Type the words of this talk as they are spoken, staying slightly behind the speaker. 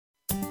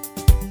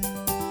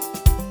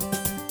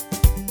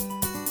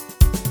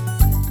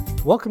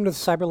Welcome to the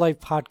CyberLife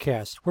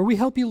Podcast, where we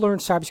help you learn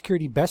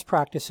cybersecurity best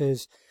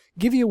practices,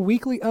 give you a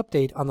weekly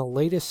update on the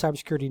latest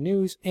cybersecurity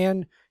news,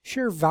 and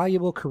share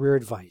valuable career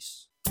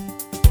advice.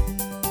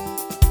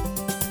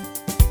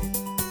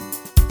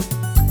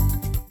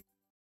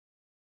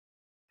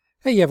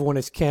 Hey everyone,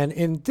 it's Ken.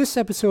 In this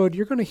episode,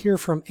 you're going to hear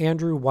from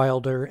Andrew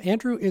Wilder.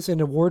 Andrew is an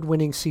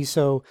award-winning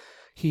CISO.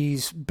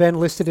 He's been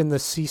listed in the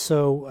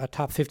CISO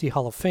Top 50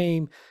 Hall of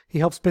Fame. He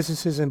helps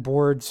businesses and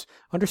boards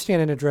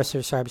understand and address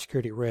their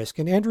cybersecurity risk.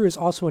 And Andrew is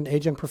also an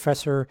adjunct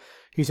professor.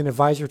 He's an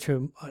advisor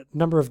to a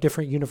number of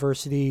different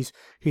universities.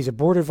 He's a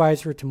board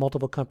advisor to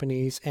multiple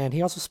companies. And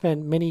he also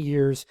spent many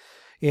years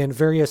in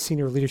various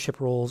senior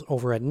leadership roles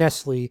over at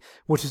Nestle,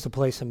 which is the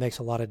place that makes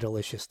a lot of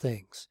delicious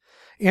things.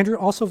 Andrew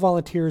also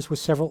volunteers with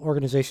several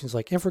organizations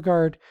like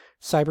InfraGard,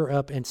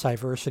 CyberUp, and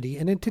Cyversity.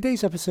 And in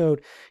today's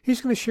episode,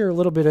 he's going to share a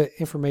little bit of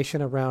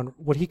information around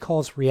what he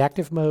calls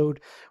reactive mode.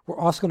 We're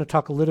also going to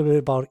talk a little bit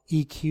about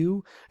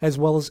EQ as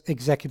well as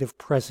executive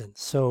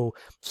presence. So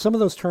some of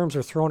those terms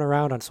are thrown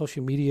around on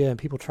social media and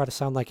people try to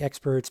sound like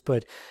experts,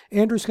 but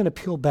Andrew's going to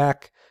peel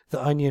back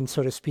the onion,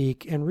 so to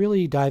speak, and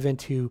really dive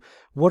into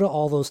what do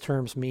all those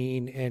terms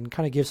mean and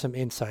kind of give some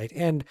insight.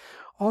 And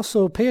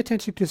also pay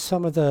attention to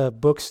some of the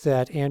books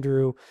that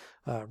Andrew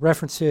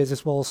references,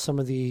 as well as some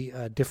of the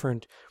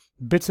different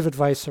bits of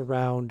advice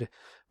around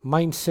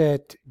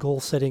mindset, goal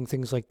setting,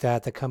 things like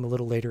that come a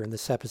little later in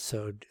this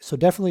episode. So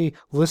definitely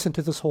listen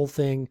to this whole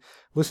thing,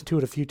 listen to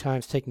it a few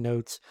times, take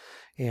notes.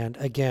 And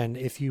again,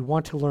 if you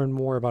want to learn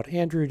more about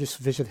Andrew, just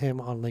visit him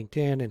on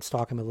LinkedIn and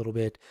stalk him a little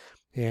bit.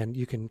 And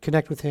you can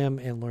connect with him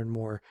and learn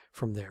more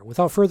from there.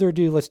 Without further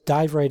ado, let's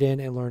dive right in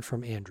and learn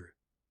from Andrew.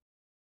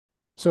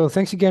 So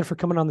thanks again for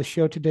coming on the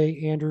show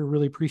today, Andrew.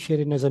 Really appreciate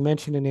it. And as I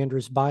mentioned in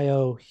Andrew's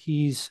bio,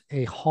 he's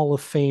a Hall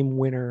of Fame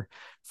winner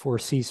for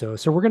CISO.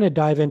 So we're going to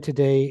dive in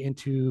today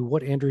into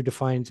what Andrew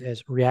defines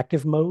as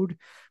reactive mode.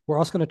 We're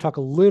also going to talk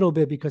a little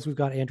bit, because we've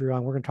got Andrew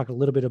on, we're going to talk a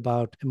little bit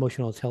about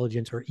emotional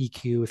intelligence, or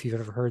EQ, if you've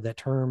ever heard that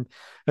term,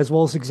 as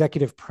well as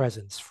executive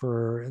presence.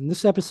 And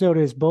this episode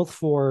is both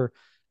for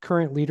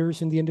current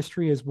leaders in the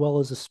industry as well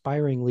as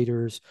aspiring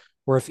leaders,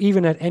 or if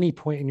even at any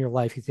point in your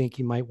life you think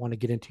you might want to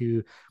get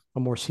into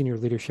a more senior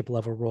leadership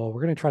level role.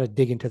 We're going to try to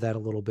dig into that a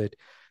little bit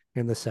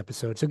in this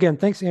episode. So again,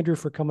 thanks Andrew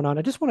for coming on.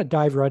 I just want to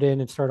dive right in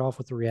and start off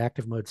with the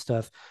reactive mode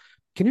stuff.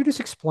 Can you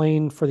just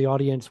explain for the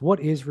audience what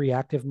is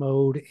reactive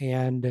mode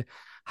and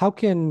how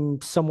can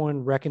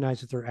someone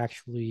recognize that they're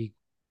actually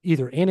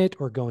either in it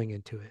or going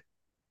into it?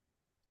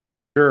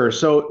 Sure.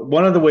 So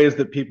one of the ways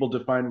that people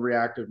define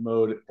reactive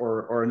mode,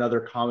 or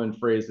another common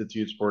phrase that's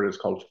used for it, is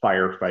called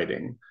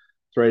firefighting.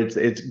 Right.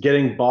 It's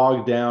getting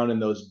bogged down in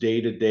those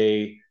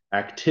day-to-day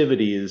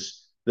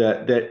activities,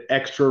 that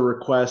extra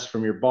request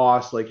from your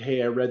boss, like,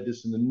 hey, I read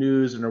this in the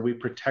news, and are we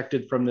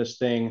protected from this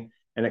thing?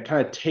 And it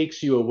kind of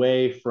takes you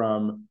away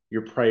from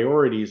your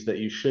priorities that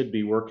you should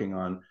be working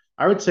on.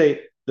 I would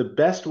say the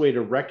best way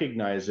to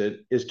recognize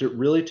it is to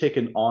really take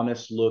an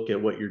honest look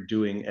at what you're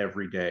doing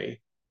every day.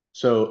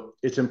 So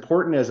it's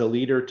important as a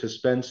leader to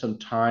spend some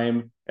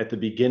time at the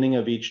beginning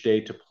of each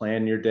day to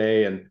plan your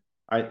day. And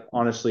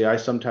I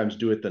sometimes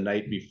do it the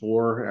night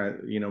before.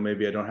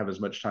 Maybe I don't have as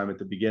much time at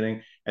the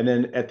beginning, and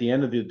then at the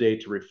end of the day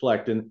to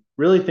reflect and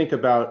really think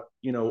about,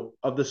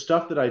 of the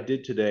stuff that I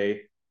did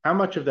today, how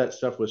much of that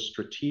stuff was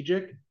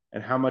strategic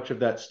and how much of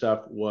that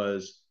stuff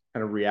was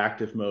kind of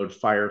reactive mode,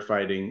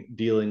 firefighting,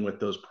 dealing with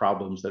those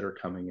problems that are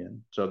coming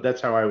in. So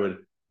that's how I would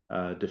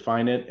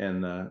define it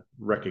and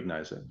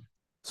recognize it.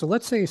 So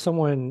let's say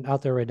someone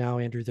out there right now,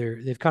 Andrew,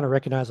 they've kind of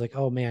recognized like,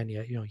 oh man,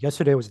 yeah,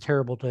 yesterday was a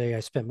terrible day. I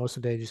spent most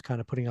of the day just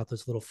kind of putting out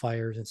those little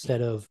fires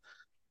instead of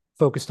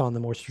focused on the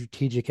more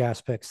strategic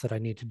aspects that I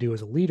need to do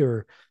as a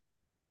leader.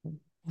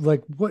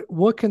 Like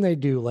what can they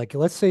do? Like,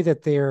 let's say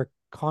that they're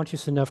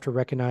conscious enough to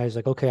recognize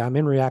like, okay, I'm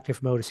in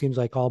reactive mode. It seems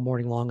like all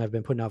morning long I've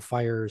been putting out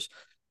fires.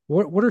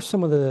 What are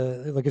some of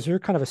the, like, is there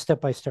kind of a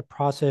step-by-step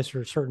process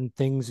or certain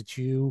things that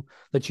you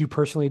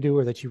personally do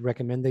or that you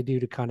recommend they do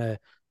to kind of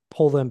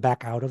pull them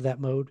back out of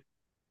that mode?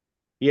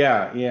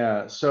 Yeah,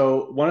 yeah.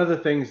 So one of the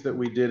things that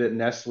we did at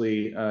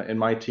Nestle in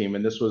my team,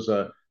 and this was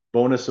a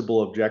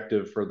bonusable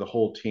objective for the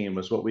whole team,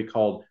 was what we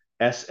called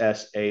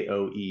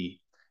SSAOE.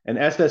 And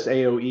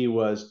SSAOE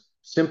was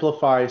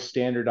simplify,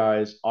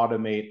 standardize,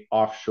 automate,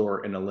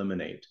 offshore, and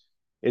eliminate.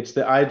 It's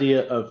the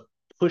idea of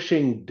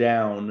pushing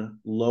down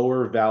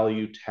lower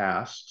value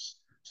tasks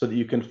so that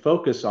you can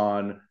focus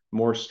on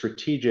more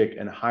strategic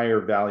and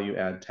higher value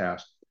add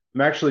tasks. I'm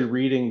actually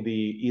reading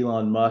the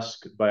Elon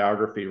Musk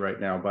biography right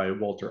now by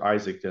Walter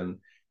Isaacson,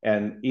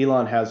 and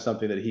Elon has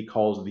something that he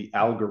calls the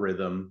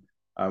algorithm,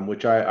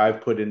 which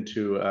I've put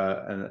into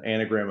an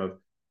anagram of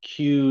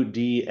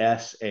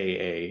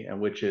QDSAA,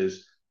 and which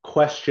is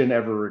question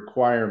every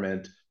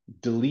requirement,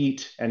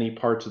 delete any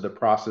parts of the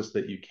process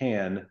that you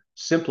can,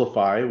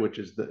 simplify, which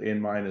is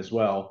in mine as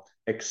well,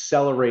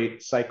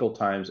 accelerate cycle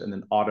times, and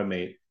then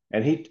automate.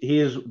 And he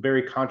is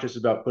very conscious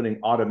about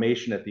putting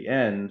automation at the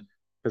end,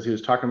 because he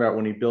was talking about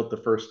when he built the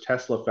first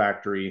Tesla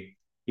factory,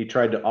 he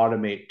tried to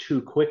automate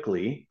too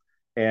quickly.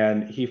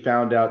 And he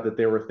found out that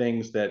there were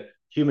things that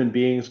human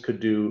beings could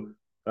do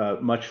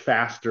much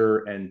faster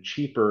and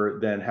cheaper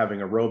than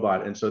having a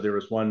robot. And so there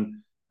was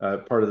one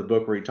part of the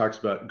book where he talks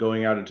about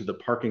going out into the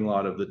parking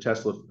lot of the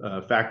Tesla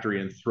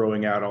factory and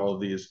throwing out all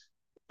of these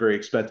very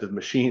expensive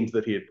machines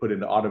that he had put in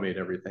to automate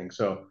everything.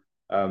 So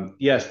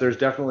yes, there's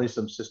definitely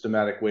some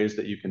systematic ways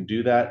that you can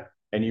do that.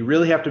 And you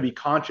really have to be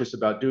conscious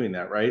about doing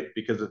that, right?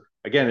 Because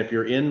again, if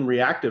you're in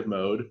reactive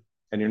mode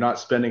and you're not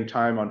spending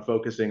time on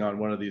focusing on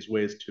one of these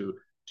ways to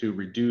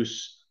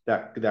reduce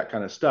that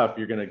kind of stuff,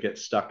 you're going to get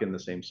stuck in the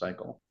same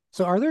cycle.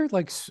 So are there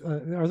like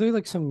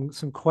some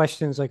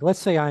questions, like let's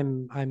say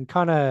I'm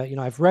kind of,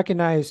 I've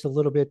recognized a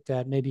little bit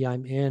that maybe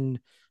I'm in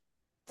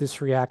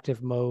this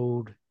reactive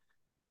mode,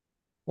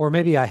 or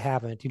maybe I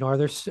haven't. Are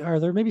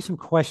there maybe some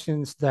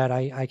questions that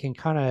I can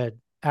kind of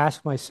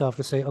ask myself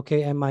to say,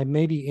 okay, am I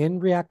maybe in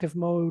reactive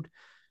mode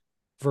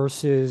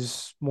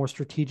versus more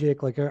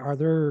strategic? Like, are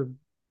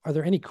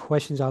there any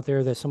questions out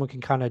there that someone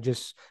can kind of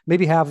just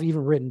maybe have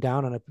even written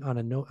down on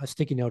a note, a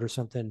sticky note or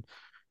something,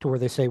 to where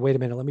they say, wait a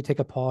minute, let me take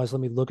a pause,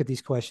 let me look at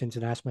these questions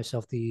and ask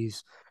myself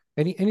these.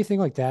 Anything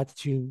like that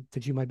that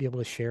you might be able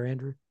to share,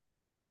 Andrew?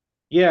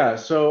 Yeah,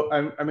 so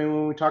I mean,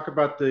 when we talk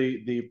about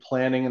the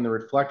planning and the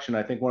reflection,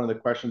 I think one of the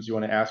questions you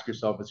want to ask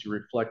yourself as you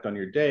reflect on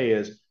your day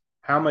is,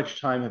 how much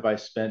time have I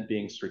spent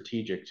being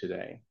strategic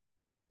today?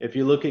 If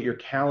you look at your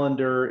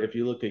calendar, if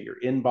you look at your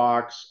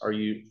inbox, are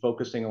you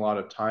focusing a lot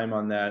of time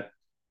on that?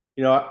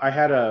 I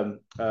had a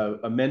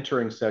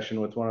mentoring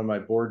session with one of my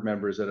board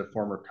members at a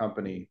former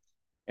company,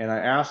 and I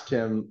asked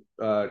him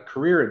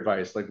career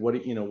advice, like what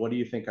do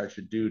you think I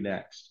should do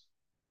next?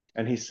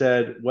 And he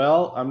said,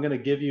 well, I'm going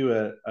to give you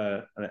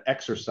an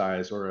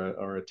exercise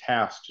or a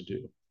task to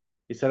do.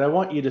 He said, I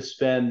want you to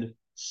spend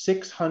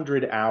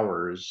 600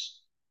 hours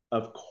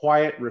of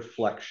quiet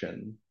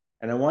reflection.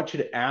 And I want you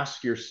to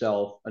ask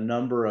yourself a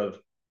number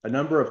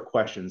of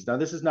questions. Now,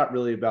 this is not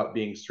really about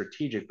being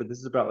strategic, but this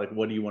is about like,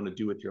 what do you want to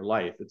do with your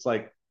life? It's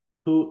like,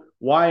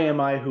 why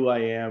am I who I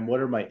am? What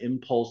are my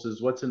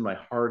impulses? What's in my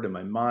heart and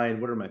my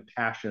mind? What are my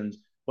passions?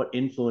 What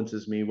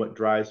influences me? What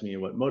drives me?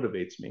 And what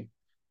motivates me?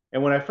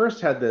 And when I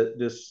first had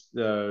this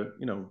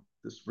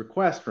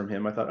request from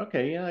him, I thought,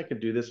 okay, yeah, I could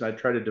do this. And I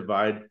try to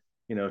divide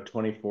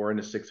 24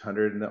 into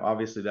 600, and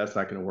obviously that's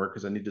not going to work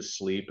because I need to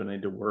sleep and I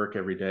need to work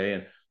every day.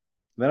 And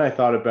then I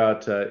thought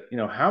about,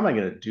 how am I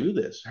going to do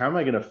this? How am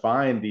I going to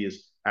find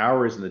these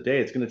hours in the day?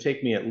 It's going to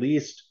take me at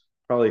least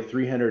probably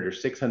 300 or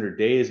 600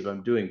 days if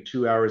I'm doing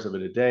 2 hours of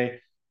it a day.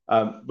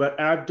 But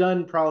I've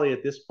done probably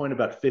at this point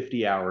about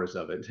 50 hours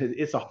of it.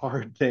 It's a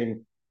hard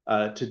thing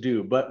to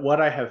do. But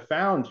what I have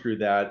found through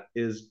that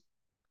is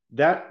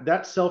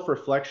that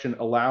self-reflection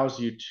allows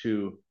you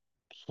to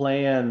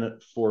plan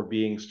for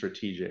being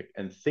strategic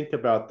and think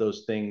about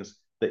those things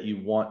that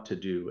you want to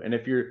do. And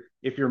if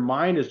your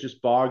mind is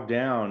just bogged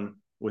down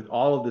with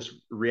all of this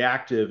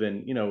reactive,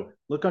 and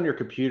look on your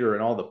computer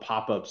and all the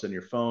pop-ups and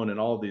your phone and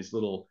all of these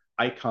little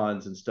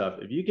icons and stuff,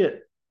 if you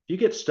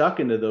get stuck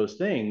into those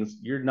things,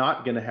 you're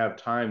not going to have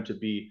time to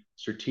be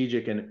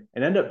strategic and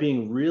end up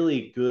being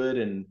really good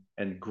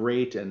and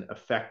great and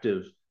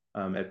effective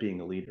at being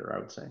a leader, I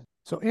would say.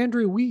 So,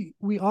 Andrew,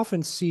 we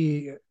often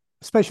see,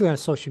 especially on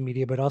social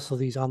media, but also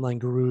these online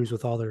gurus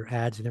with all their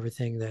ads and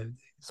everything, that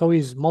it's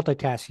always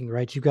multitasking,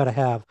 right? You've got to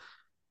have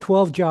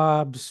 12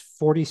 jobs,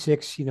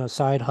 46,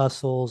 side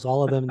hustles.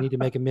 All of them need to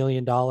make $1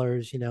 million,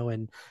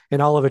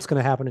 and all of it's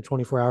going to happen in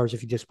 24 hours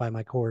if you just buy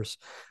my course.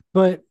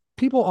 But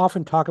people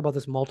often talk about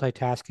this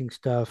multitasking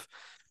stuff.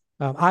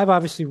 I've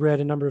obviously read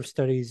a number of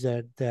studies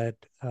that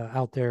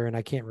out there, and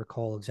I can't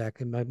recall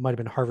exactly. It might have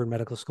been Harvard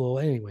Medical School,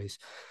 anyways.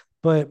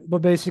 But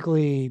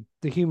basically,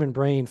 the human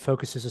brain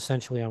focuses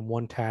essentially on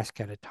one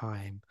task at a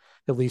time,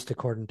 at least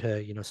according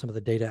to some of the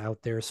data out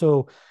there.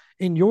 So,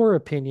 in your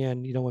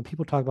opinion, when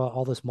people talk about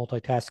all this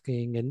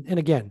multitasking, and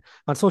again,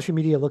 on social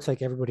media, it looks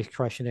like everybody's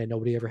crushing it,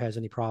 nobody ever has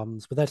any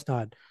problems, but that's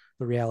not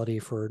the reality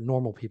for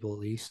normal people, at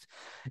least.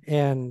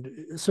 And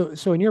so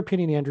in your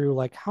opinion, Andrew,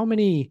 like how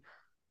many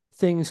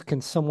things can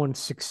someone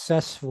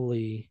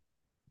successfully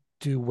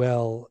do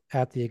well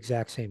at the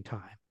exact same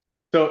time?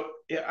 So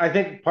I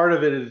think part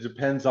of it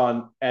depends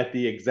on at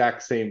the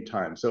exact same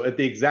time. So at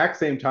the exact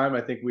same time,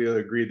 I think we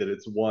agree that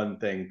it's one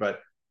thing. But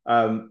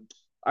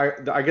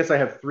I guess I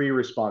have three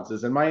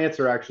responses, and my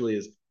answer actually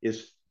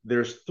is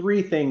there's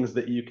three things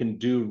that you can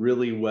do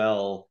really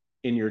well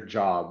in your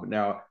job.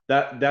 Now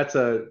that's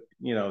a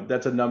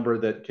number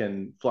that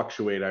can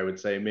fluctuate. I would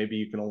say maybe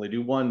you can only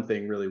do one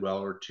thing really well,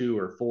 or two,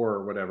 or four,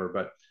 or whatever.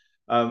 But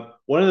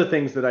one of the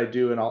things that I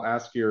do, and I'll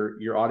ask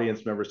your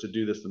audience members to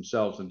do this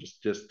themselves and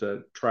just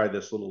try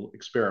this little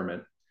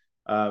experiment.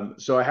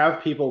 So I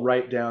have people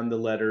write down the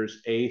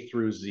letters A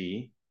through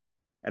Z,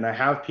 and I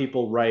have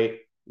people write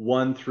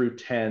 1 through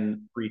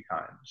 10 3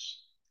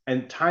 times,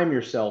 and time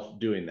yourself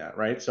doing that,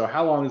 right? So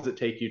how long does it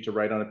take you to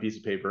write on a piece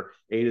of paper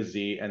A to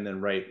Z, and then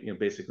write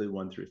basically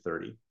 1 through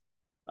 30?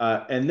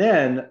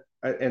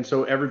 And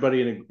so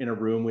everybody in a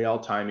room, we all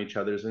time each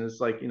other's, and it's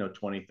like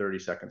 20 30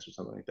 seconds or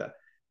something like that.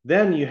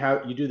 Then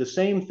you do the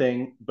same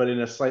thing, but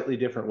in a slightly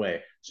different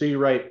way. So you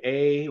write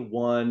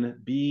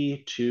A1,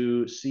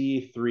 B2,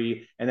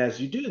 C3, and as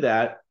you do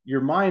that,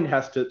 your mind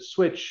has to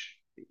switch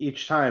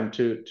each time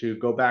to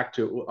go back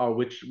to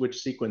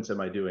which sequence am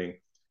I doing?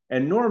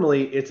 And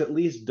normally it's at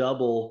least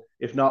double,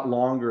 if not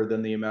longer,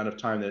 than the amount of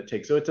time that it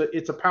takes. So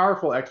it's a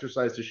powerful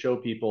exercise to show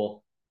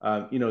people,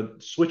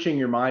 switching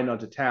your mind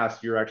onto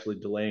tasks, you're actually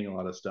delaying a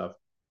lot of stuff.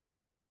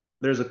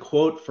 There's a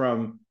quote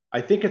from,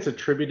 I think it's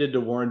attributed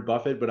to Warren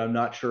Buffett, but I'm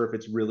not sure if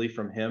it's really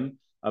from him.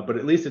 But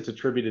at least it's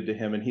attributed to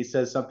him. And he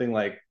says something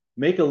like,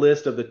 make a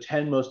list of the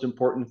 10 most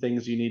important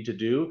things you need to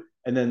do,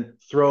 and then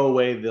throw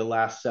away the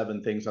last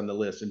 7 things on the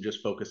list and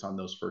just focus on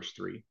those first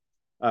 3.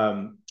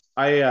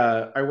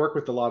 I work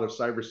with a lot of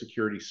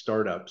cybersecurity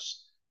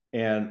startups.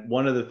 And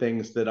one of the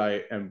things that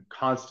I am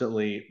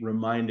constantly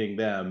reminding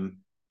them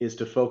is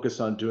to focus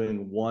on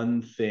doing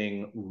one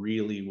thing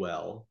really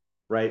well,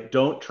 right?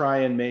 Don't try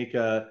and make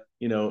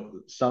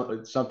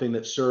something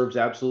that serves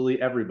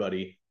absolutely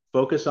everybody.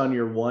 Focus on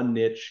your one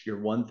niche, your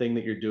one thing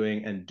that you're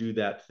doing, and do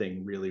that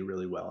thing really,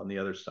 really well, and the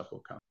other stuff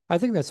will come. I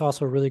think that's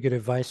also really good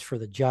advice for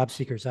the job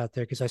seekers out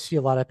there because I see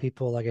a lot of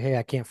people like, hey,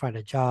 I can't find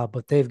a job,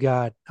 but they've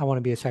got, I want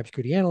to be a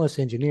cybersecurity analyst,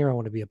 engineer, I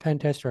want to be a pen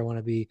tester, I want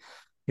to be,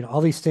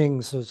 all these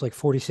things. So it's like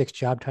 46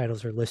 job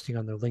titles are listing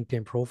on their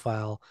LinkedIn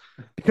profile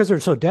because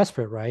they're so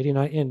desperate, right?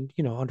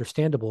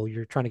 Understandable.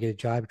 You're trying to get a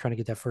job, you're trying to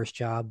get that first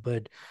job,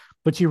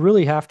 but you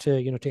really have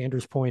to, to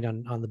Andrew's point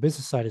on the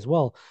business side as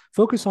well,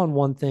 focus on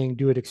one thing,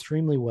 do it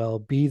extremely well,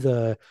 be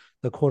the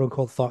quote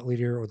unquote thought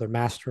leader or the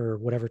master or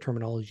whatever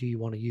terminology you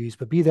want to use,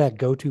 but be that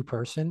go-to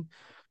person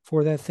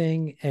for that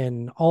thing.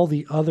 And all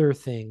the other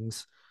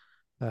things,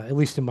 at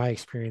least in my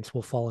experience,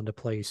 will fall into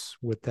place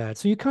with that.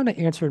 So you kind of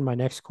answered my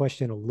next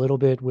question a little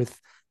bit with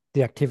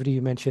the activity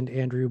you mentioned,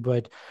 Andrew,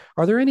 but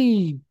are there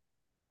any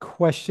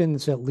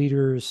questions that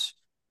leaders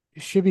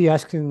should be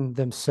asking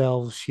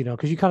themselves,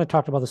 because you kind of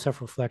talked about the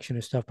self-reflection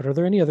and stuff, but are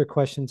there any other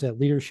questions that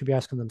leaders should be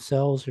asking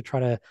themselves to try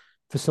to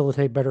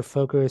facilitate better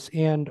focus,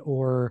 and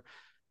or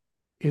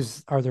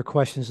are there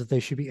questions that they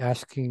should be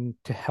asking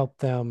to help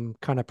them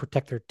kind of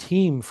protect their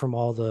team from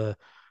all the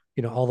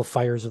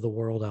fires of the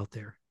world out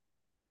there?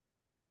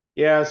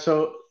 Yeah,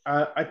 so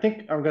I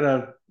think I'm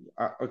gonna.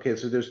 Okay,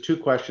 so there's 2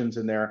 questions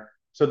in there.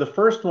 So the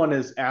first one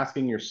is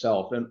asking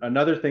yourself, and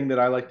another thing that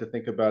I like to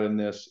think about in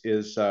this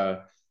is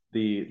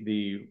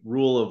the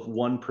rule of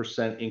 1%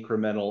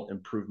 incremental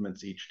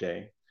improvements each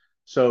day.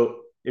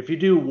 So if you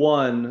do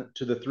 1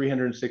 to the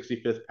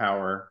 365th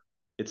power,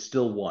 it's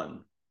still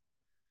 1.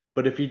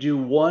 But if you do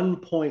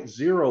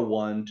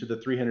 1.01 to the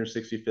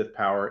 365th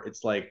power,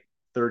 it's like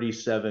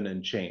 37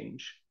 and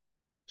change.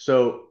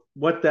 So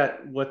what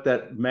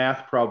that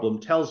math problem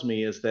tells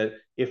me is that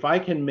if I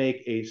can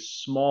make a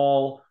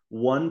small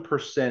 1%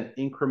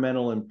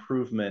 incremental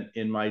improvement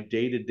in my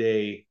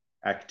day-to-day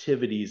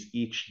activities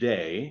each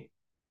day,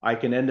 I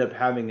can end up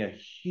having a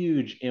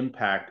huge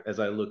impact as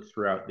I look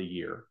throughout the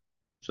year.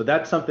 So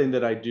that's something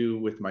that I do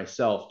with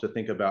myself to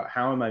think about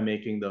how am I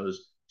making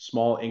those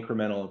small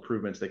incremental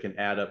improvements that can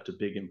add up to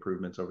big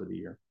improvements over the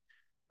year.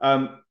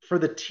 For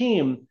the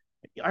team,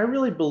 I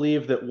really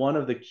believe that one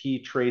of the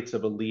key traits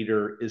of a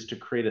leader is to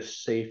create a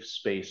safe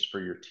space for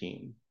your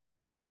team.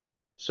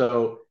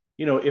 So,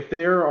 if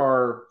there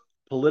are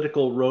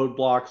political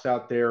roadblocks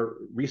out there,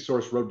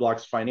 resource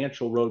roadblocks,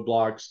 financial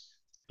roadblocks,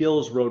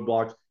 skills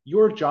roadblocks,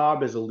 your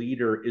job as a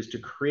leader is to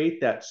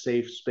create that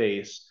safe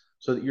space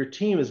so that your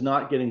team is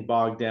not getting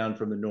bogged down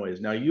from the noise.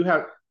 Now, you're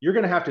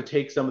going to have to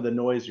take some of the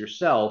noise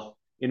yourself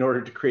in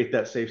order to create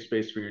that safe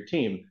space for your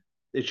team.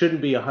 It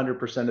shouldn't be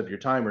 100% of your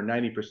time or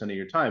 90% of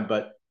your time,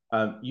 but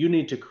you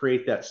need to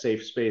create that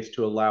safe space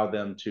to allow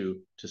them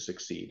to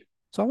succeed.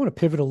 So I want to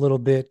pivot a little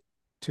bit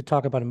to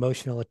talk about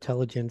emotional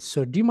intelligence.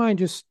 So do you mind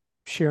just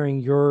sharing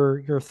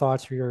your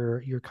thoughts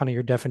or your kind of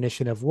your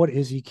definition of what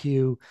is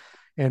EQ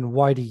and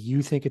why do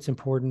you think it's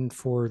important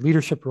for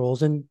leadership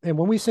roles? And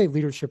when we say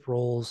leadership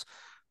roles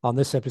on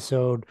this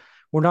episode,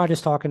 we're not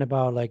just talking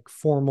about like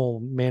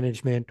formal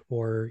management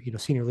or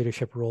senior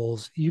leadership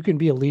roles. You can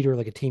be a leader,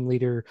 like a team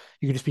leader.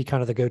 You can just be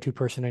kind of the go-to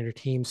person on your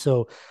team.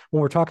 So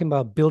when we're talking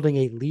about building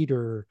a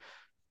leader,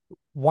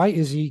 why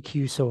is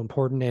EQ so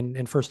important?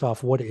 And first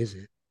off, what is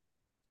it?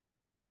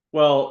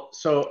 Well,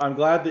 so I'm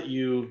glad that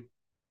you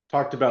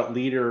talked about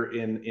leader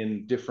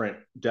in different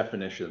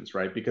definitions,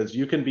 right? Because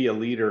you can be a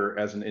leader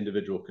as an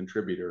individual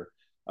contributor.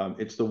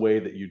 It's the way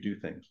that you do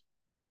things.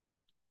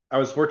 I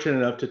was fortunate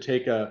enough to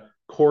take a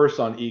course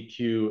on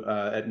EQ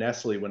at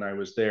Nestle when I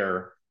was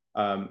there,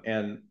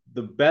 and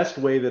the best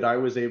way that I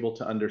was able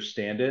to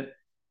understand it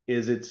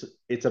is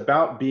it's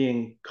about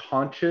being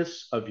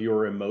conscious of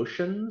your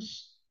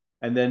emotions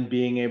and then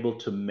being able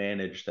to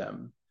manage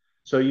them.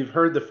 So you've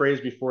heard the phrase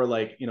before,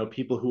 like,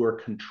 people who are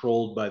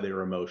controlled by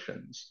their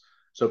emotions.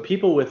 So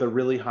people with a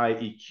really high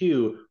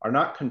EQ are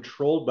not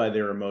controlled by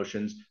their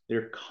emotions.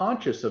 They're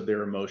conscious of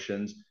their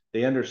emotions.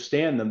 They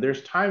understand them.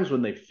 There's times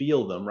when they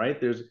feel them, right?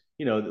 There's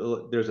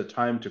a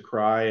time to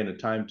cry and a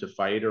time to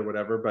fight or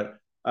whatever, but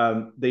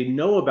they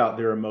know about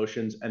their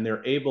emotions and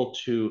they're able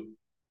to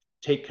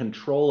take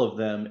control of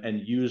them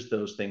and use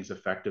those things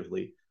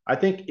effectively. I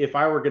think if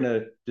I were going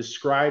to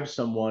describe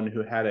someone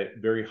who had a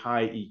very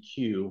high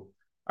EQ,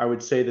 I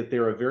would say that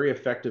they're a very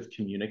effective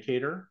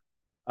communicator.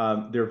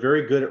 They're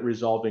very good at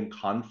resolving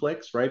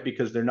conflicts, right?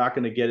 Because they're not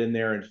going to get in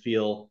there and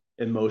feel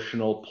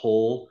emotional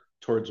pull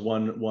towards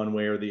one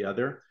way or the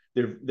other.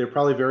 They're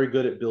probably very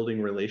good at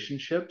building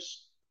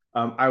relationships.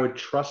 I would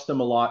trust them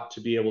a lot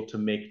to be able to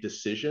make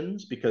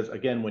decisions because,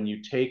 again, when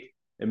you take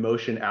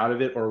emotion out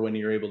of it or when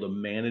you're able to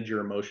manage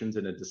your emotions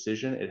in a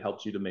decision, it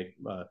helps you to make,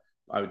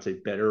 I would say,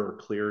 better or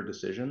clearer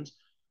decisions.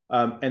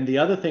 And the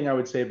other thing I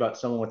would say about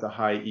someone with a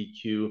high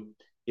EQ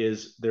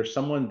is there's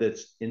someone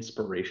that's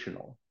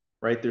inspirational,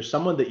 right? There's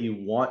someone that you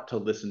want to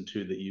listen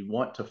to, that you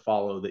want to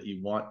follow, that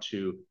you want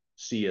to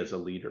see as a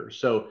leader.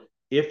 So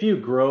if you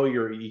grow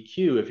your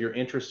EQ, if you're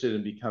interested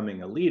in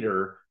becoming a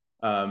leader,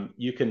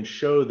 you can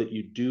show that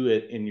you do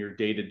it in your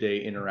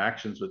day-to-day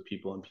interactions with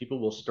people, and people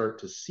will start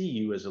to see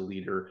you as a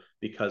leader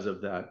because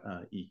of that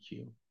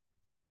EQ.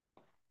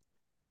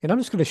 And I'm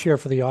just going to share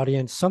for the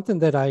audience something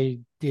that I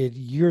did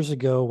years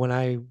ago when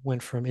I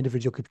went from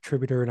individual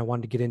contributor and I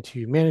wanted to get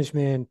into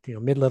management,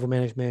 mid-level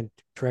management,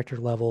 director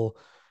level,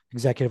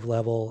 executive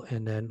level,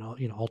 and then,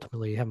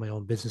 ultimately have my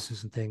own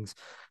businesses and things.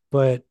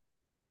 But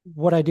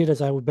what I did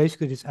is I would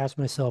basically just ask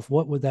myself,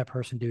 what would that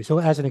person do? So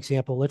as an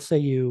example, let's say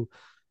you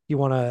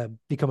want to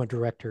become a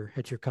director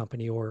at your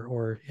company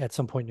or at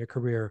some point in your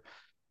career.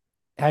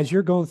 As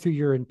you're going through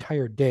your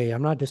entire day,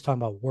 I'm not just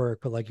talking about work,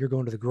 but like you're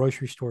going to the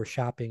grocery store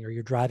shopping or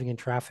you're driving in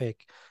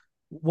traffic,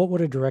 what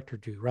would a director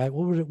do, right?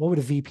 What would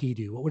a VP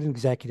do? What would an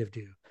executive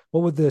do?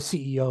 What would the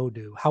CEO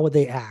do? How would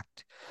they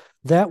act?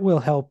 That will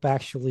help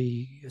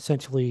actually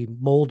essentially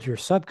mold your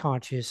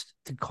subconscious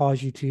to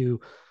cause you to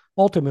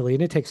ultimately,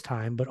 and it takes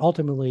time, but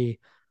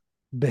ultimately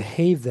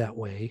behave that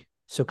way.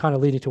 So, kind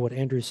of leading to what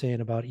Andrew's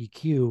saying about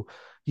EQ,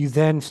 you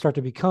then start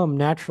to become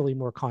naturally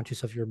more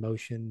conscious of your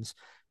emotions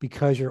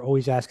because you're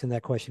always asking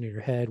that question in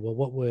your head. Well,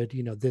 what would,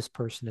 this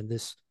person in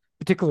this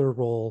particular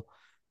role,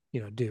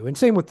 do? And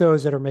same with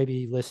those that are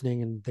maybe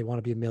listening and they want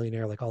to be a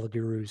millionaire, like all the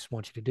gurus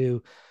want you to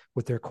do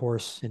with their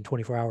course in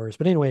 24 hours.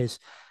 But, anyways,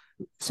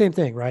 same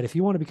thing, right? If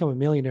you want to become a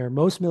millionaire,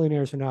 most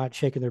millionaires are not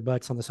shaking their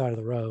butts on the side of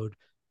the road.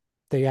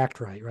 They act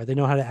right, right? They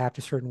know how to act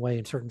a certain way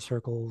in certain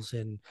circles,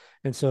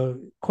 and so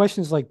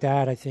questions like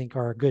that, I think,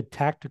 are a good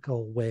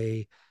tactical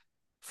way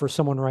for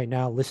someone right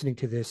now listening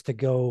to this to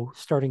go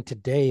starting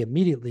today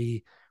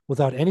immediately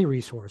without any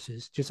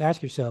resources. Just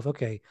ask yourself,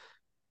 okay,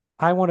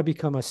 I want to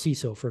become a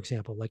CISO, for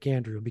example, like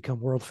Andrew, and become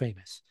world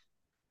famous.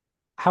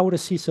 How would a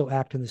CISO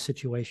act in this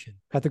situation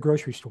at the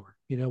grocery store?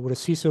 Would a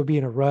CISO be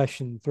in a rush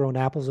and throwing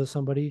apples at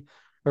somebody,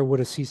 or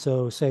would a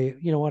CISO say,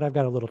 you know what, I've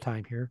got a little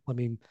time here. Let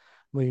me,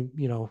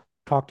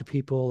 talk to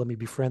people. Let me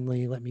be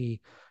friendly. Let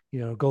me,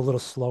 go a little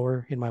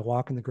slower in my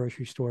walk in the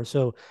grocery store.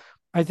 So,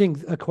 I think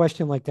a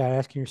question like that,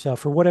 asking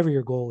yourself for whatever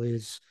your goal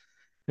is,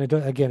 and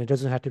again, it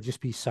doesn't have to just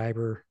be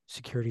cyber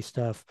security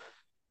stuff.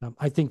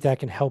 I think that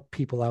can help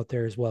people out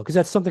there as well because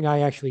that's something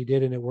I actually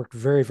did and it worked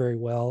very, very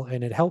well,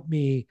 and it helped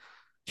me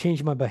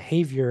change my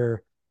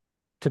behavior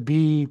to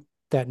be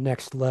that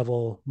next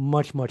level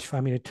much, much.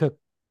 I mean,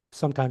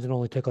 sometimes it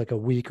only took like a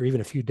week or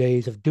even a few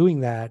days of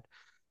doing that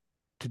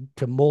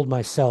to mold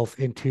myself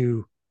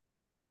into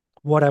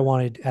what I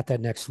wanted at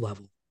that next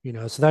level.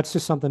 So that's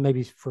just something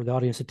maybe for the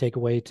audience to take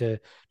away to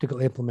go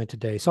implement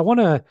today. So I want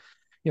to,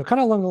 kind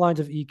of along the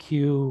lines of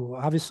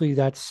EQ. Obviously,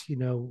 that's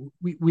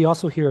we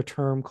also hear a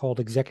term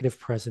called executive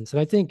presence, and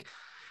I think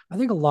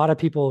a lot of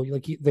people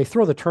like they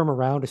throw the term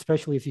around,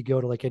 especially if you go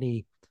to like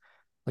any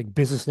like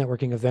business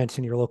networking events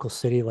in your local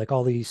city. Like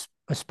all these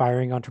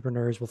aspiring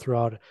entrepreneurs will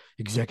throw out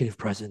executive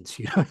presence.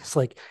 It's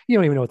like you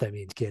don't even know what that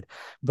means, kid.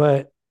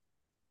 But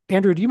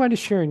Andrew, do you mind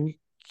just sharing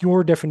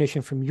your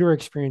definition from your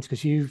experience?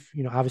 Because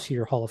obviously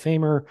you're a Hall of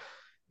Famer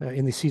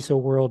in the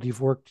CISO world. You've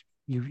worked,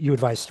 you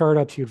advise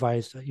startups, you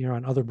advise,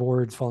 on other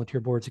boards, volunteer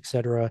boards, et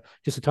cetera.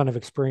 Just a ton of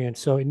experience.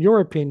 So, in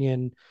your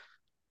opinion,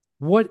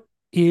 what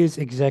is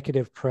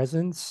executive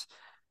presence?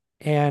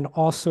 And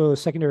also, a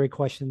secondary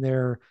question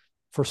there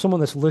for someone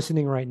that's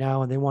listening right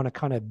now and they want to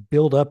kind of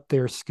build up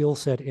their skill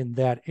set in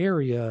that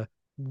area.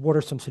 What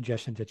are some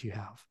suggestions that you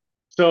have?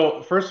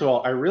 So first of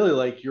all, I really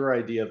like your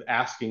idea of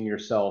asking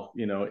yourself,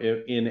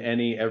 if, in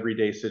any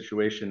everyday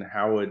situation,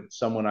 how would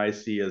someone I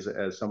see as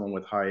someone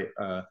with high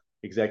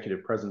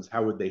executive presence,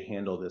 how would they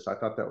handle this? I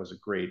thought that was a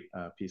great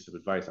piece of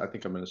advice. I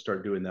think I'm going to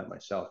start doing that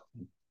myself.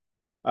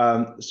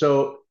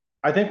 So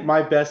I think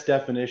my best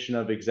definition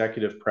of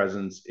executive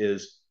presence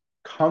is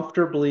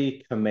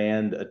comfortably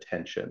command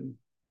attention.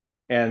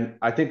 And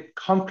I think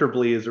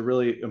comfortably is a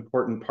really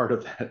important part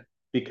of that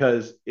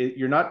because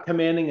you're not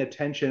commanding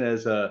attention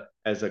as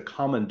a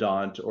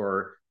commandant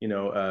or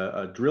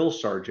a drill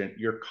sergeant.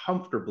 You're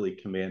comfortably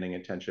commanding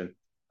attention.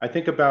 I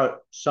think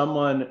about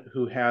someone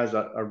who has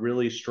a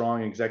really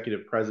strong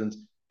executive presence.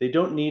 They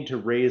don't need to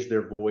raise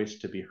their voice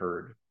to be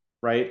heard,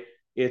 right?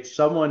 It's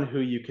someone who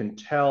you can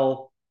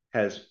tell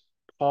has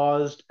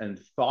paused and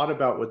thought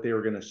about what they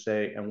were going to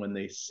say, and when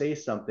they say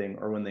something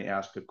or when they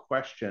ask a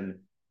question,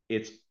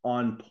 it's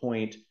on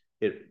point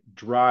it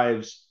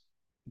drives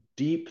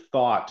deep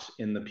thought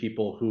in the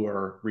people who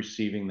are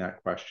receiving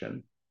that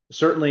question.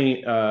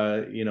 Certainly,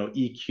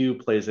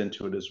 EQ plays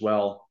into it as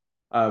well.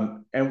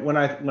 And when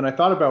I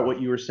thought about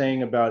what you were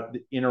saying about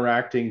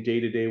interacting day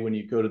to day when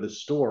you go to the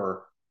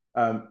store,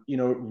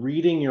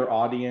 reading your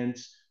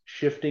audience,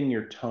 shifting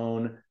your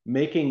tone,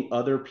 making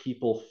other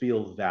people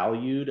feel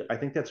valued, I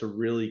think that's a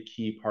really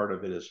key part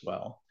of it as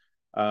well.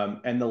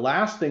 And the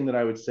last thing that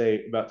I would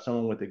say about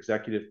someone with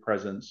executive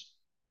presence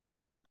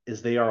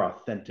is they are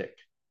authentic.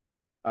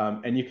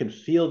 And you can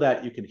feel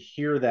that, you can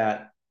hear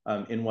that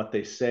in what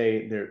they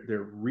say.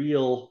 They're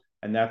real,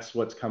 and that's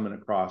what's coming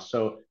across.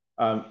 So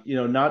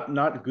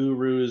not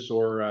gurus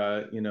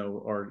or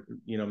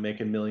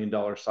making $1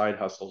 million side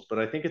hustles, but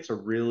I think it's a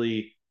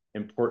really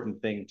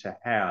important thing to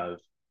have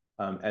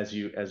as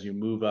you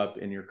move up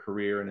in your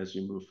career and as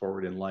you move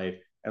forward in life.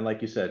 And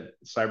like you said,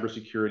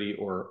 cybersecurity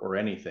or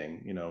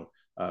anything,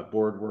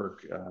 board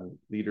work,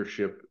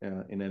 leadership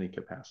in any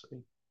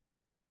capacity.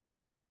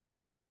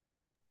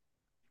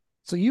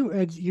 So you're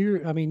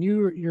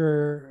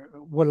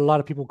what a lot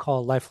of people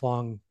call a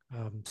lifelong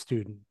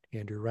student,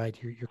 Andrew, right?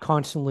 You're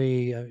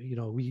constantly,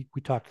 we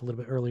talked a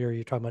little bit earlier.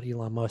 You're talking about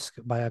Elon Musk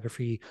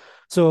biography,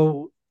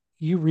 so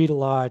you read a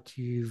lot.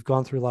 You've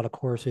gone through a lot of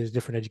courses,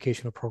 different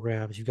educational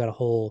programs. You've got a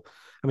whole.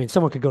 I mean,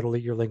 someone could go to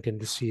your LinkedIn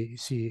to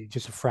see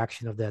just a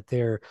fraction of that.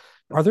 There,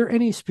 are there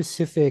any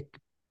specific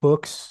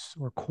books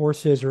or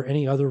courses or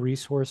any other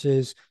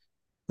resources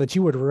that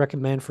you would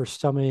recommend for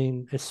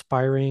someone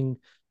aspiring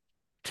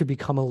to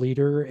become a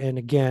leader? And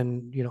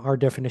again, our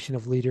definition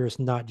of leader is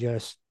not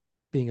just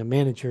being a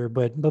manager,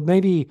 but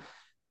maybe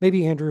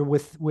Andrew,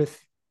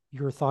 with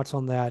your thoughts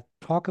on that,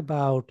 talk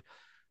about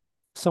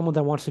someone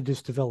that wants to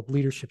just develop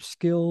leadership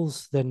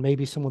skills, then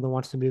maybe someone that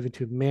wants to move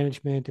into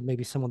management, and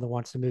maybe someone that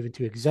wants to move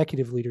into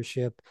executive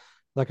leadership.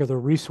 Like, are there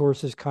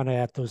resources kind of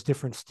at those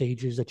different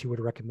stages that you would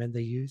recommend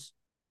they use?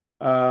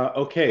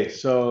 Okay,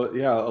 so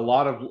yeah, a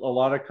lot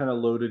of kind of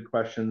loaded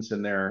questions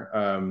in there.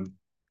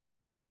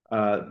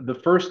 The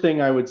first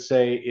thing I would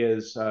say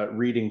is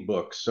reading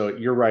books. So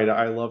you're right.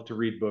 I love to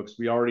read books.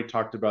 We already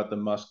talked about the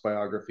Musk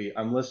biography.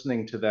 I'm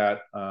listening to that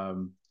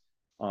on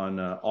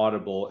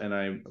Audible, and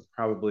I'm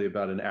probably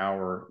about an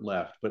hour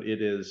left. But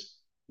it is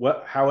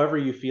however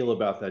you feel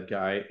about that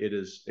guy, it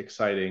is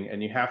exciting,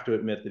 and you have to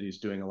admit that he's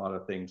doing a lot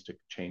of things to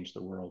change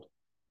the world.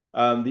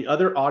 The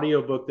other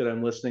audiobook that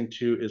I'm listening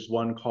to is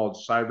one called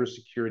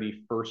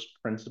Cybersecurity First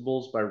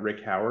Principles by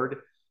Rick Howard.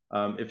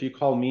 If you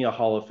call me a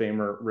Hall of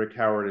Famer, Rick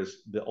Howard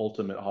is the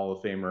ultimate Hall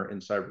of Famer in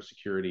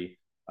cybersecurity,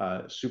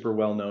 super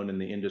well known in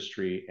the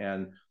industry.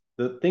 And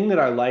the thing that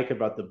I like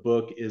about the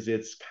book is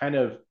it's kind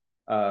of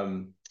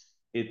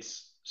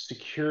it's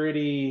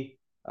security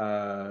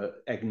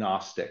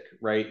agnostic,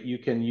 right? You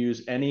can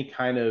use any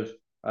kind of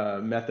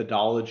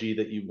methodology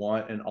that you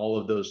want, and all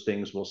of those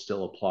things will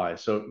still apply.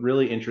 So,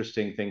 really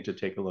interesting thing to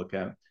take a look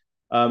at.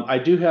 I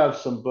do have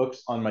some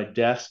books on my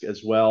desk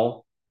as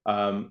well.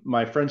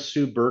 My friend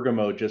Sue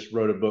Bergamo just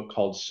wrote a book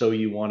called "So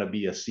You Want to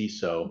Be a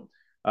CISO,"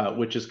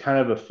 which is kind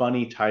of a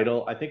funny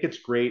title. I think it's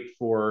great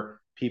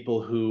for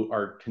people who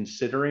are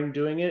considering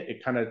doing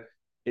it.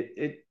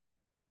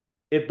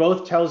 It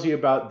both tells you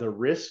about the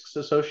risks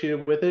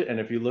associated with it. And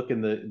if you look in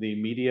the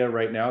media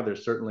right now,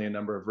 there's certainly a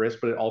number of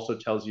risks, but it also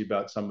tells you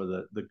about some of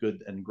the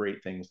good and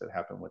great things that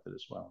happen with it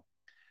as well.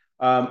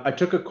 I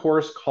took a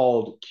course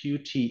called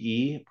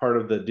QTE, part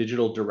of the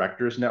Digital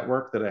Directors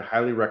Network, that I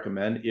highly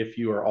recommend if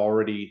you are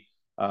already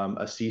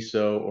a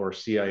CISO or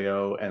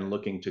CIO and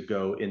looking to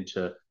go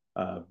into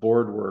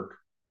board work.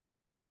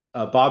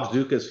 Bob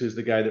Zukas, who's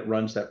the guy that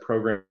runs that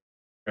program,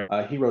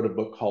 he wrote a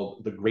book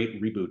called The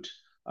Great Reboot,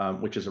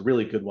 which is a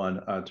really good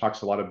one.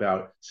 Talks a lot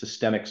about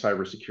systemic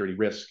cybersecurity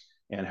risk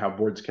and how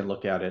boards can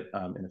look at it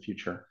in the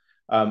future.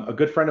 A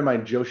good friend of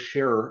mine, Joe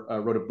Scherer,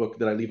 wrote a book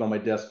that I leave on my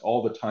desk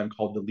all the time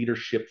called The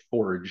Leadership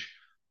Forge.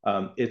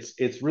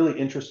 It's really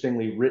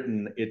interestingly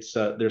written.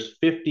 There's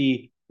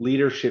 50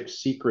 leadership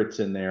secrets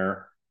in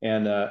there,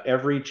 and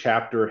every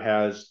chapter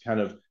has kind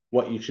of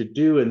what you should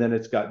do, and then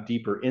it's got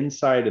deeper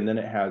insight, and then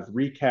it has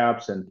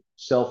recaps and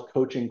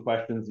self-coaching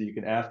questions that you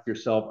can ask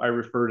yourself. I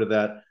refer to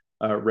that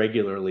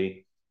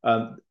regularly.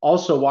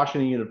 Also,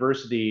 Washington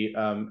University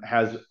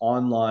has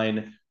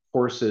online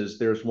courses.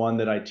 There's one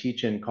that I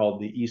teach in called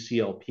the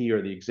ECLP,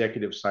 or the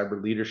Executive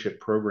Cyber Leadership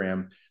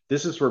Program.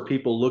 This is for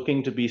people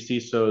looking to be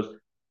CISOs,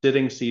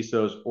 sitting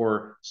CISOs,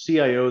 or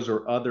CIOs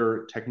or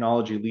other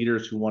technology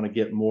leaders who want to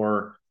get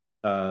more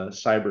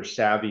cyber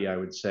savvy, I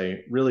would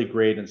say. Really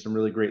great, and some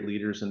really great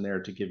leaders in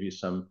there to give you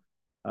some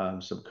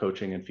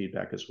coaching and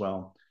feedback as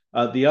well.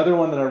 The other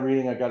one that I'm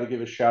reading, I got to give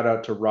a shout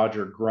out to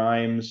Roger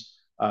Grimes.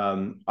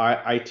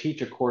 I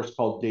teach a course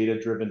called Data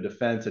Driven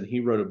Defense, and he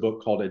wrote a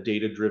book called A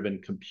Data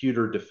Driven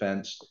Computer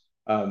Defense.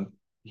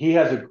 He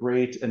has a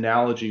great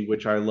analogy,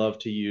 which I love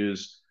to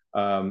use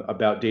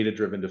about data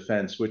driven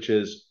defense, which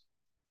is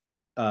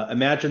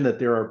imagine that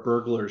there are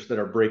burglars that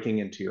are breaking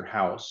into your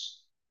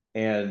house,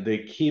 and they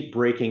keep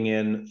breaking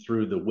in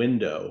through the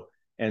window.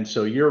 And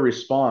so your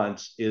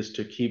response is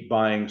to keep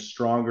buying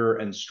stronger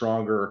and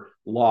stronger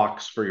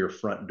locks for your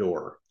front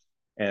door.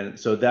 And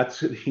so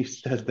he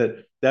says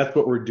that's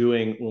what we're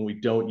doing when we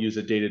don't use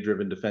a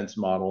data-driven defense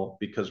model,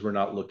 because we're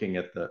not looking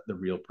at the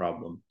real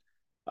problem.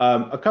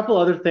 A couple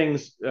other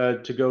things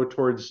to go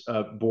towards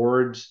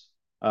boards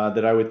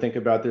that I would think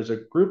about. There's a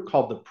group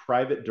called the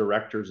Private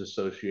Directors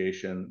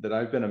Association that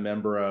I've been a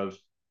member of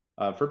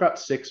for about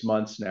 6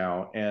 months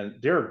now, and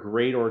they're a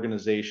great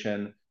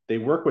organization. They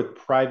work with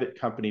private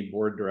company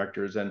board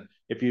directors, and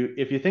if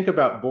you think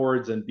about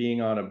boards and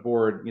being on a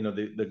board,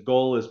 the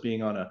goal is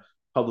being on a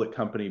public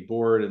company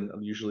board, and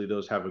usually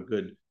those have a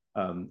good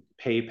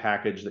pay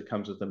package that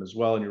comes with them as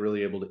well, and you're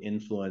really able to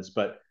influence.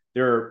 But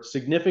there are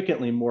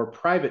significantly more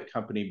private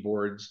company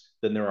boards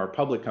than there are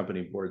public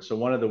company boards. So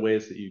one of the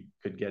ways that you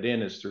could get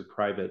in is through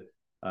private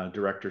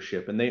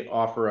directorship, and they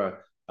offer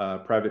a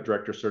private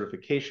director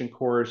certification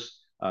course.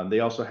 They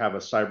also have a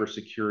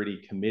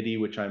cybersecurity committee,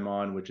 which I'm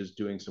on, which is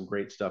doing some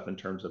great stuff in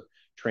terms of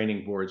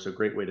training boards. So a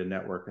great way to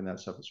network and that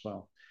stuff as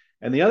well.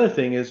 And the other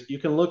thing is you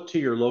can look to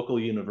your local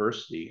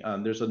university.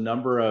 There's a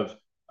number of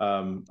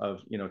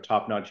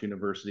top-notch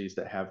universities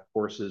that have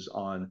courses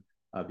on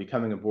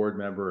becoming a board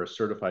member, a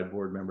certified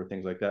board member,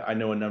 things like that. I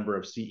know a number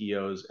of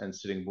CEOs and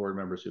sitting board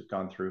members who've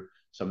gone through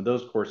some of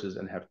those courses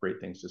and have great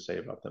things to say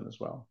about them as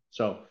well.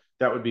 So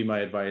that would be my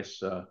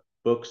advice,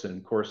 books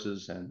and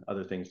courses and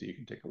other things that you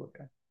can take a look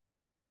at.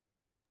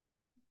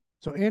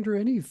 So Andrew,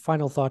 any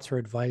final thoughts or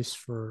advice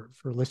for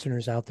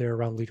listeners out there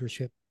around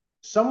leadership?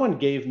 Someone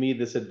gave me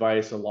this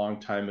advice a long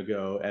time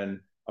ago,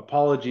 and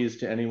apologies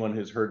to anyone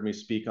who's heard me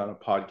speak on a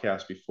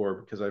podcast before,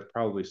 because I've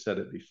probably said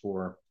it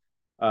before.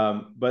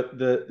 But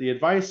the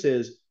advice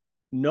is,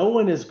 no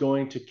one is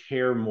going to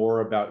care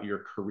more about your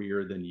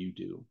career than you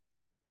do.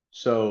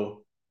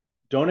 So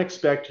don't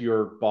expect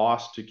your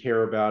boss to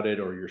care about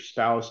it, or your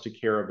spouse to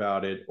care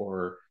about it,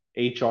 or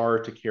HR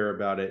to care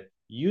about it.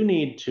 You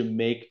need to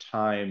make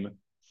time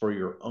for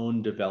your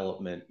own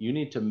development. You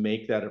need to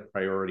make that a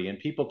priority. And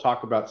people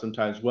talk about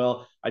sometimes,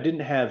 well, I didn't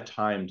have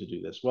time to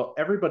do this. Well,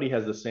 everybody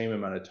has the same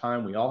amount of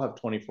time. We all have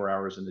 24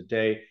 hours in a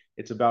day.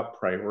 It's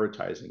about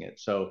prioritizing it.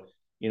 So,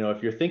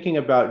 if you're thinking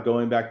about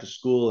going back to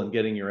school and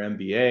getting your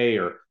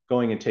MBA, or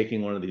going and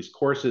taking one of these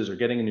courses, or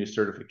getting a new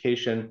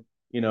certification,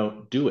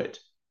 do it.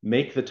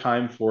 Make the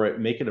time for it,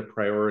 make it a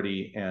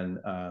priority, and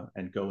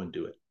go and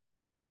do it.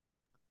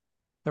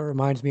 That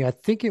reminds me, I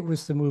think it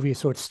was the movie,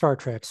 so it's Star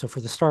Trek. So for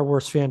the Star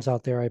Wars fans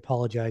out there, I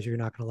apologize, you're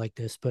not going to like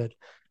this, but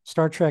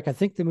Star Trek, I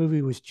think the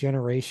movie was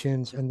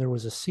Generations, and there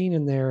was a scene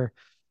in there.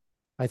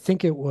 I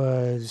think it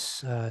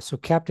was so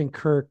Captain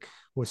Kirk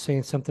was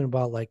saying something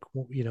about, like,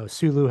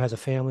 Sulu has a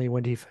family.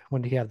 When do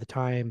you have the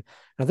time? And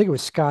I think it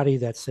was Scotty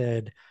that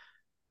said,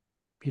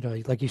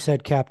 like you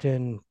said,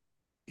 Captain,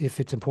 if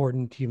it's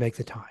important, you make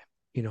the time.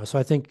 So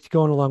I think,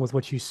 going along with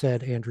what you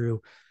said, Andrew,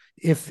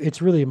 if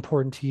it's really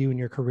important to you in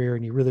your career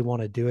and you really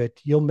want to do it,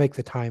 you'll make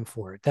the time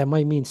for it. That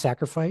might mean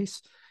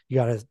sacrifice.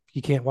 You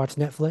can't watch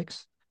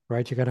Netflix,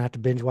 right? You're gonna have to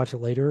binge watch it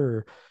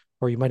later,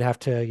 or you might have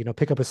to,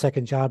 pick up a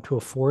second job to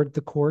afford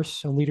the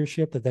course on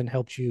leadership that then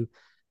helps you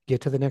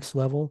get to the next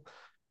level.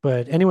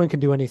 But anyone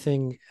can do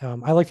anything.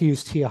 I like to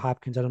use Tia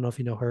Hopkins. I don't know if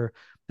you know her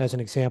as an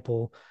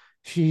example.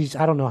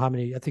 I don't know how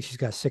many, I think she's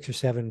got 6 or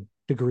 7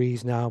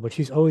 degrees now, but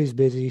she's always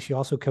busy. She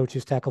also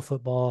coaches tackle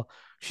football.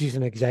 She's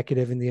an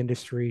executive in the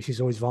industry.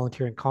 She's always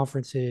volunteering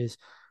conferences,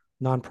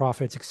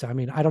 nonprofits. I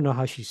mean, I don't know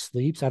how she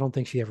sleeps. I don't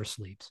think she ever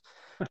sleeps.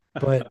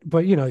 But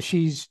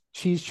she's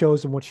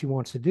chosen what she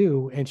wants to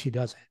do, and she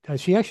does it.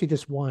 She actually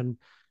just won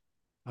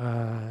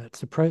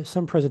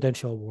some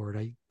presidential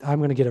award. I'm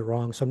going to get it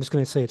wrong, so I'm just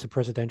going to say it's a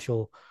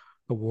presidential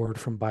award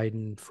from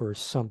Biden for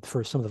some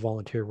of the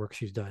volunteer work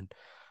she's done.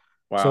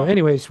 Wow. So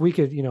anyways, we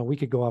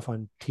could go off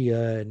on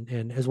Tia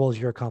and as well as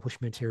your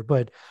accomplishments here,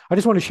 but I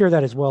just want to share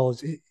that as well.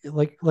 As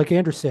like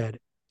Andrew said,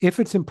 if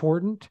it's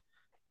important,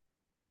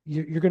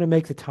 you're going to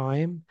make the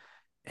time.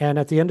 And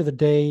at the end of the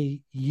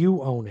day,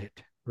 you own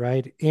it,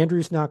 right?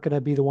 Andrew's not going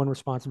to be the one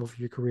responsible for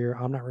your career.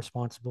 I'm not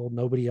responsible.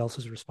 Nobody else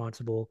is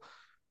responsible.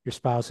 Your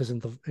spouse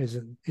isn't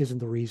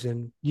the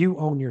reason. You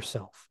own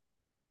yourself.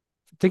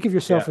 Think of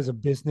yourself as a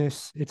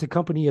business. It's a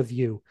company of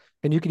you,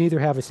 and you can either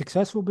have a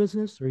successful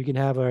business, or you can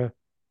have a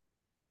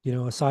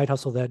side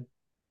hustle that,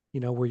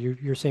 where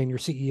you're saying you're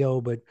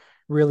CEO, but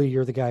really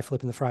you're the guy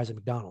flipping the fries at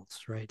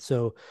McDonald's, right?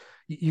 So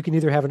you can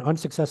either have an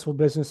unsuccessful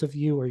business of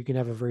you, or you can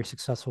have a very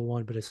successful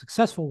one, but a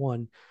successful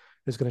one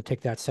is going to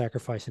take that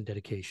sacrifice and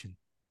dedication.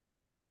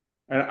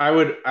 And I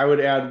would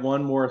add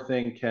one more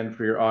thing, Ken,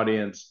 for your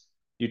audience.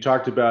 You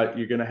talked about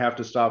you're going to have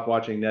to stop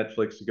watching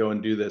Netflix to go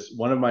and do this.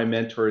 One of my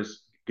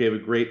mentors gave a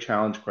great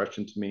challenge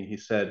question to me. He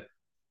said,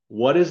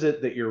 what is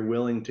it that you're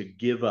willing to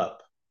give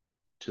up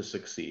to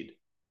succeed?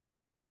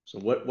 So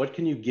what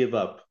can you give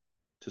up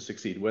to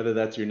succeed? Whether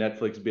that's your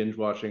Netflix binge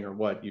watching or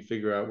what, you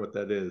figure out what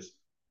that is.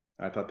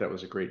 I thought that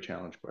was a great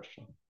challenge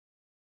question.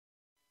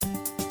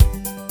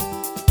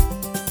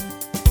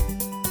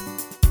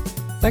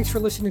 Thanks for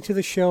listening to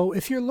the show.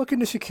 If you're looking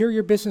to secure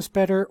your business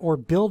better or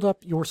build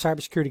up your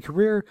cybersecurity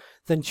career,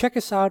 then check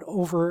us out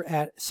over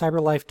at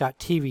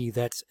cyberlife.tv.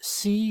 That's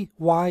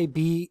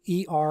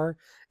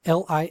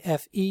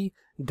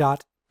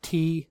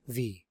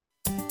CYBERLIFE.TV.